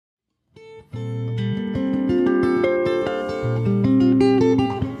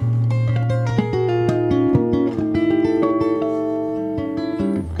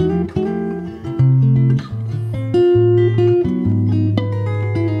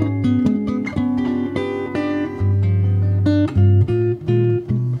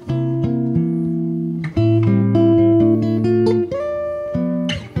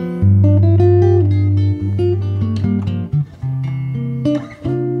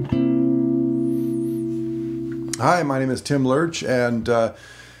Hi, my name is Tim Lerch, and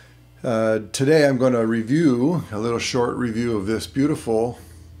today I'm going to review a little short review of this beautiful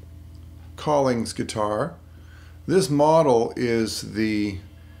Collings guitar. This model is the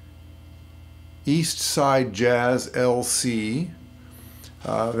Eastside Jazz LC.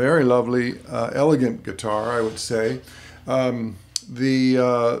 Very lovely, elegant guitar, I would say. The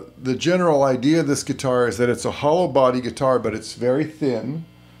general idea of this guitar is that it's a hollow body guitar, but it's very thin.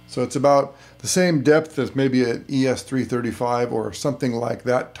 So it's about the same depth as maybe an ES335 or something like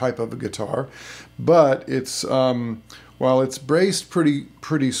that type of a guitar. But it's while it's braced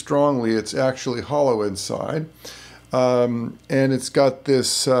pretty strongly, it's actually hollow inside. And it's got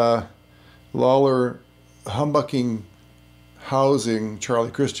this Lawler humbucking housing,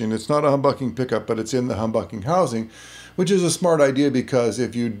 Charlie Christian. It's not a humbucking pickup, but it's in the humbucking housing, which is a smart idea because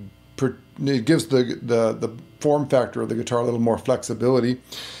if it gives the form factor of the guitar a little more flexibility.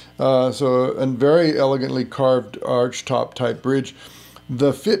 So a very elegantly carved arch top type bridge.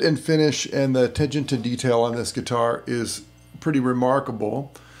 The fit and finish and the attention to detail on this guitar is pretty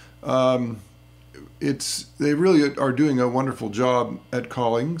remarkable. They really are doing a wonderful job at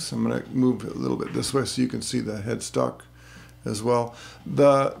Collings. I'm going to move a little bit this way so you can see the headstock as well.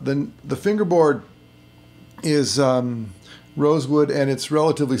 The fingerboard is rosewood, and it's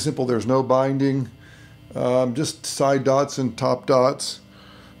relatively simple. There's no binding, just side dots and top dots.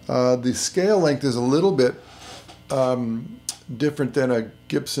 The scale length is a little bit different than a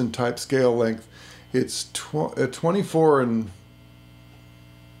Gibson type scale length. It's 24 and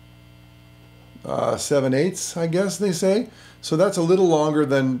 7/8, I guess they say. So that's a little longer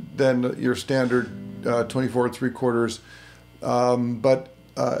than your standard 24 3/4.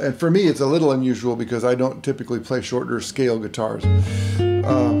 And for me, it's a little unusual because I don't typically play shorter scale guitars.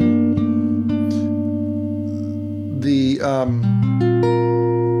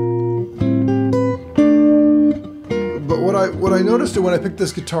 But what I noticed when I picked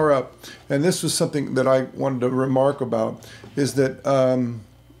this guitar up, and this was something that I wanted to remark about, is that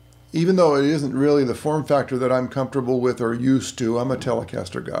even though it isn't really the form factor that I'm comfortable with or used to, I'm a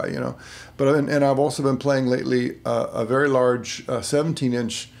Telecaster guy, you know. And I've also been playing lately a very large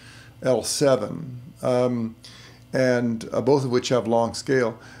 17-inch L7, and both of which have long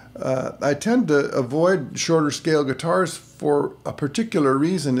scale. I tend to avoid shorter scale guitars for a particular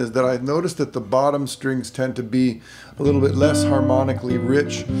reason, is that I've noticed that the bottom strings tend to be a little bit less harmonically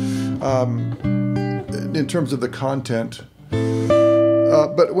rich in terms of the content.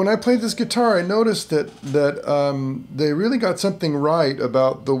 But when I played this guitar, I noticed that they really got something right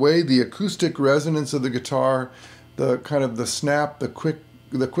about the way the acoustic resonance of the guitar, the kind of the snap, the quick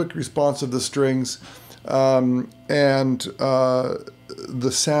response of the strings, and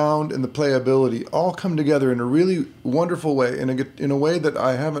the sound and the playability all come together in a really wonderful way, in a way that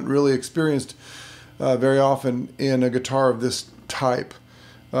I haven't really experienced very often in a guitar of this type.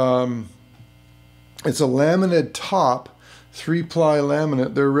 It's a laminate top, 3-ply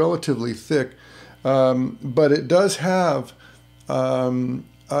laminate. They're relatively thick, but it does have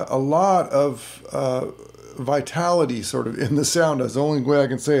a lot of vitality sort of in the sound. That's the only way I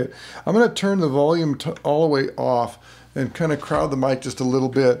can say it. I'm going to turn the volume all the way off and kind of crowd the mic just a little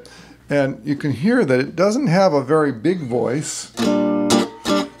bit, and you can hear that it doesn't have a very big voice.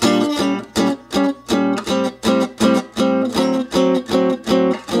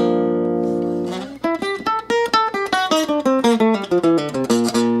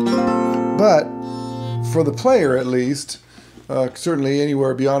 But for the player, at least, certainly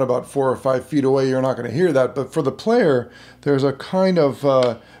anywhere beyond about 4 or 5 feet away, you're not going to hear that. But for the player, there's a kind of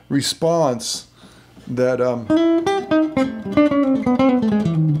response that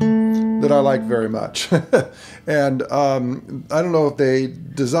I like very much. And I don't know if they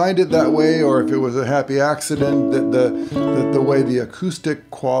designed it that way or if it was a happy accident that the way the acoustic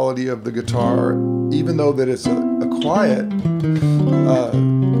quality of the guitar, even though that it's a quiet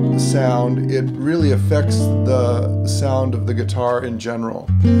sound, it really affects the sound of the guitar in general.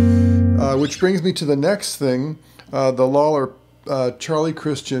 Which brings me to the next thing, the Lawler Charlie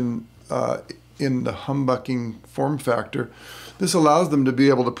Christian in the humbucking form factor. This allows them to be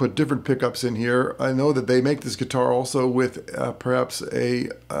able to put different pickups in here. I know that they make this guitar also with perhaps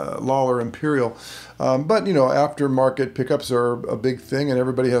a Lawler Imperial. But, you know, aftermarket pickups are a big thing, and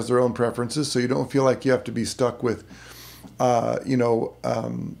everybody has their own preferences, so you don't feel like you have to be stuck with, you know,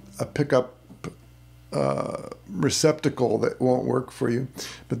 a pickup receptacle that won't work for you.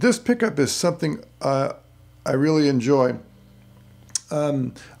 But this pickup is something I really enjoy.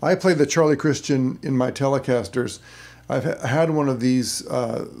 I play the Charlie Christian in my Telecasters. I've had one of these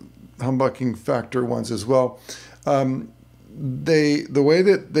humbucking factor ones as well. the way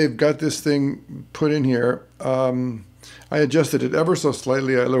that they've got this thing put in here, I adjusted it ever so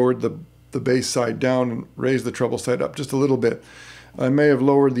slightly. I lowered the bass side down and raised the treble side up just a little bit. I may have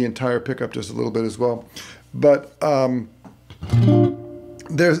lowered the entire pickup just a little bit as well. But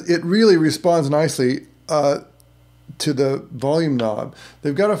it really responds nicely to the volume knob.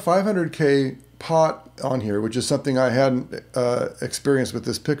 They've got a 500K pot on here, which is something I hadn't experienced with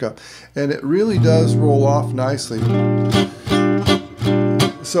this pickup. And it really does roll off nicely.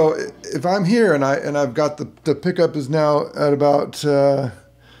 So if I'm here and I've got the pickup is now at about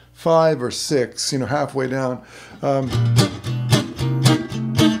 5 or 6, halfway down.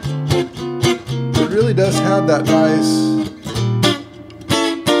 It really does have that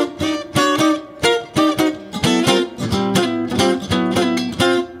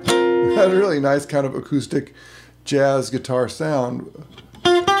really nice kind of acoustic jazz guitar sound.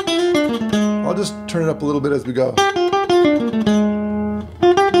 I'll just turn it up a little bit as we go.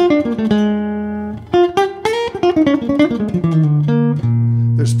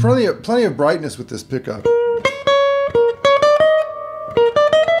 There's plenty of brightness with this pickup.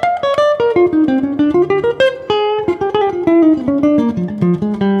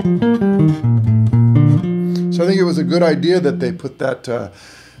 So I think it was a good idea that they put that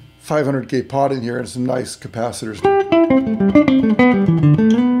 500K pot in here and some nice capacitors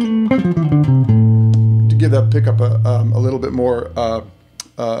to give that pickup a little bit more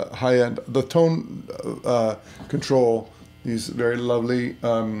high end. The tone control, these very lovely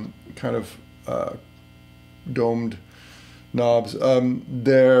kind of domed knobs.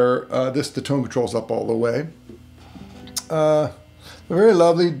 The tone control's up all the way. A very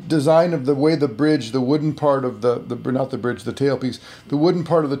lovely design of the way the bridge, the wooden part of the tailpiece, the wooden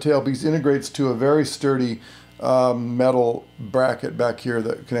part of the tailpiece integrates to a very sturdy metal bracket back here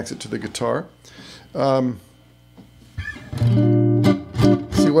that connects it to the guitar.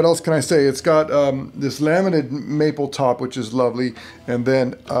 See, what else can I say? It's got this laminated maple top, which is lovely, and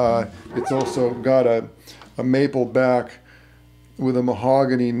then it's also got a maple back with a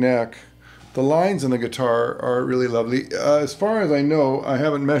mahogany neck. The lines on the guitar are really lovely. As far as I know, I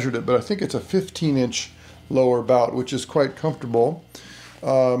haven't measured it, but I think it's a 15-inch lower bout, which is quite comfortable.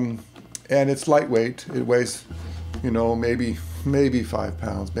 And it's lightweight. It weighs, maybe 5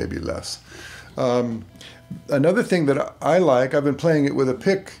 pounds, maybe less. Another thing that I like, I've been playing it with a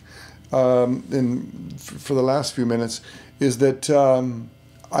pick for the last few minutes, is that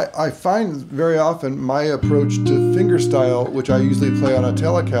I find very often my approach to fingerstyle, which I usually play on a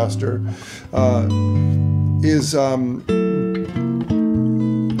Telecaster, is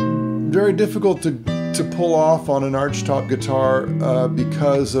very difficult to pull off on an archtop guitar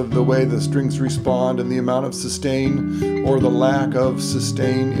because of the way the strings respond and the amount of sustain or the lack of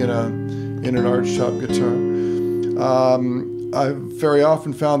sustain in an archtop guitar. I've very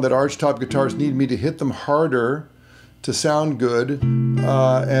often found that archtop guitars need me to hit them harder to sound good,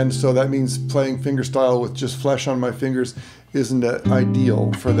 and so that means playing fingerstyle with just flesh on my fingers isn't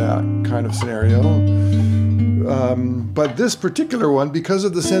ideal for that kind of scenario. But this particular one, because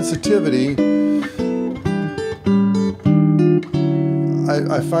of the sensitivity,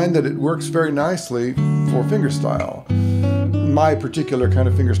 I find that it works very nicely for fingerstyle. My particular kind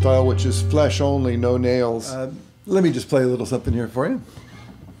of fingerstyle, which is flesh only, no nails. Let me just play a little something here for you.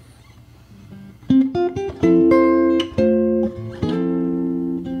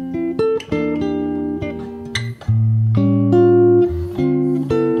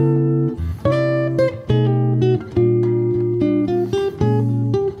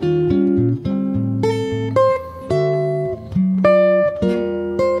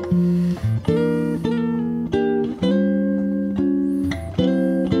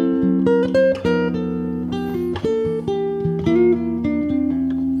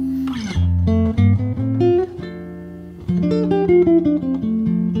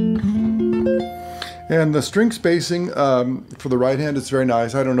 And the string spacing for the right hand is very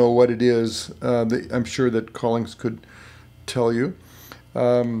nice. I don't know what it is. I'm sure that Collings could tell you.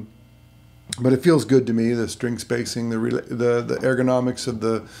 But it feels good to me, the string spacing, the ergonomics of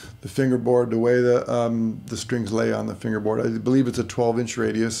the fingerboard, the way the strings lay on the fingerboard. I believe it's a 12-inch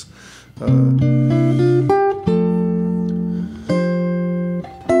radius.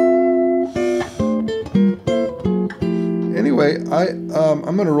 Anyway,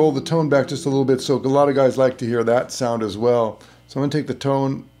 I'm going to roll the tone back just a little bit, so a lot of guys like to hear that sound as well. So I'm going to take the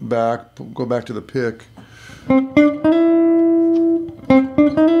tone back, go back to the pick.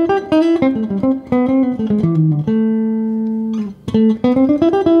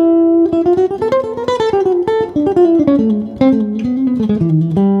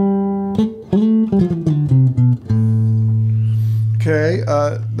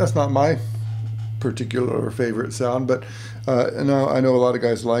 that's not my particular favorite sound, but no, I know a lot of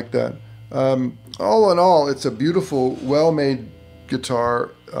guys like that. All in all, it's a beautiful, well-made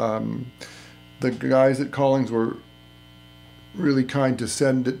guitar. The guys at Collings were really kind to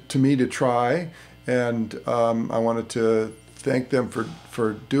send it to me to try, and I wanted to thank them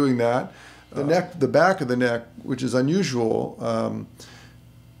for doing that. The back of the neck, which is unusual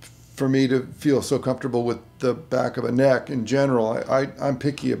for me to feel so comfortable with the back of a neck in general. I'm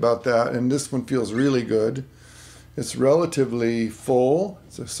picky about that, and this one feels really good. It's relatively full.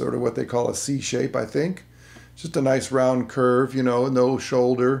 It's a sort of what they call a C shape, I think. Just a nice round curve, you know, no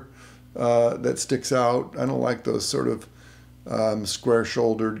shoulder that sticks out. I don't like those sort of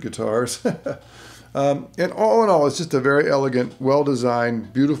square-shouldered guitars. And all in all, it's just a very elegant,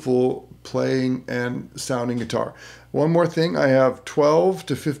 well-designed, beautiful playing and sounding guitar. One more thing, I have 12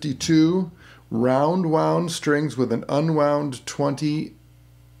 to 52 round wound strings with an unwound 20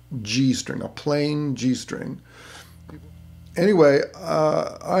 G string, a plain G string. Anyway,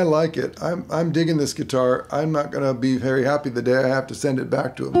 I like it. I'm digging this guitar. I'm not going to be very happy the day I have to send it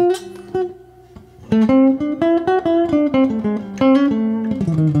back to him.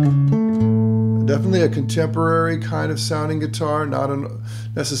 Definitely a contemporary kind of sounding guitar, not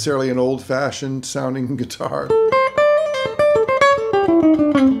necessarily an old-fashioned sounding guitar.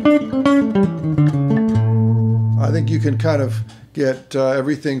 I think you can kind of get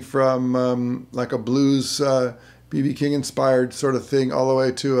everything from like a blues B.B. King inspired sort of thing all the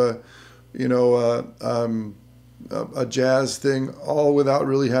way to a jazz thing, all without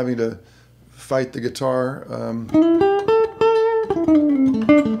really having to fight the guitar.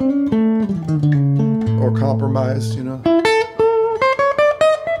 Or compromised, you know.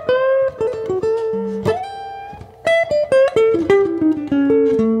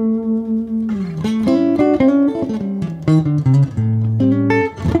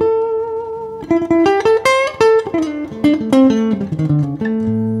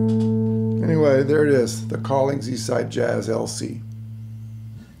 Anyway, there it is, the Collings Eastside Jazz LC.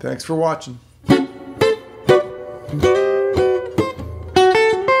 Thanks for watching.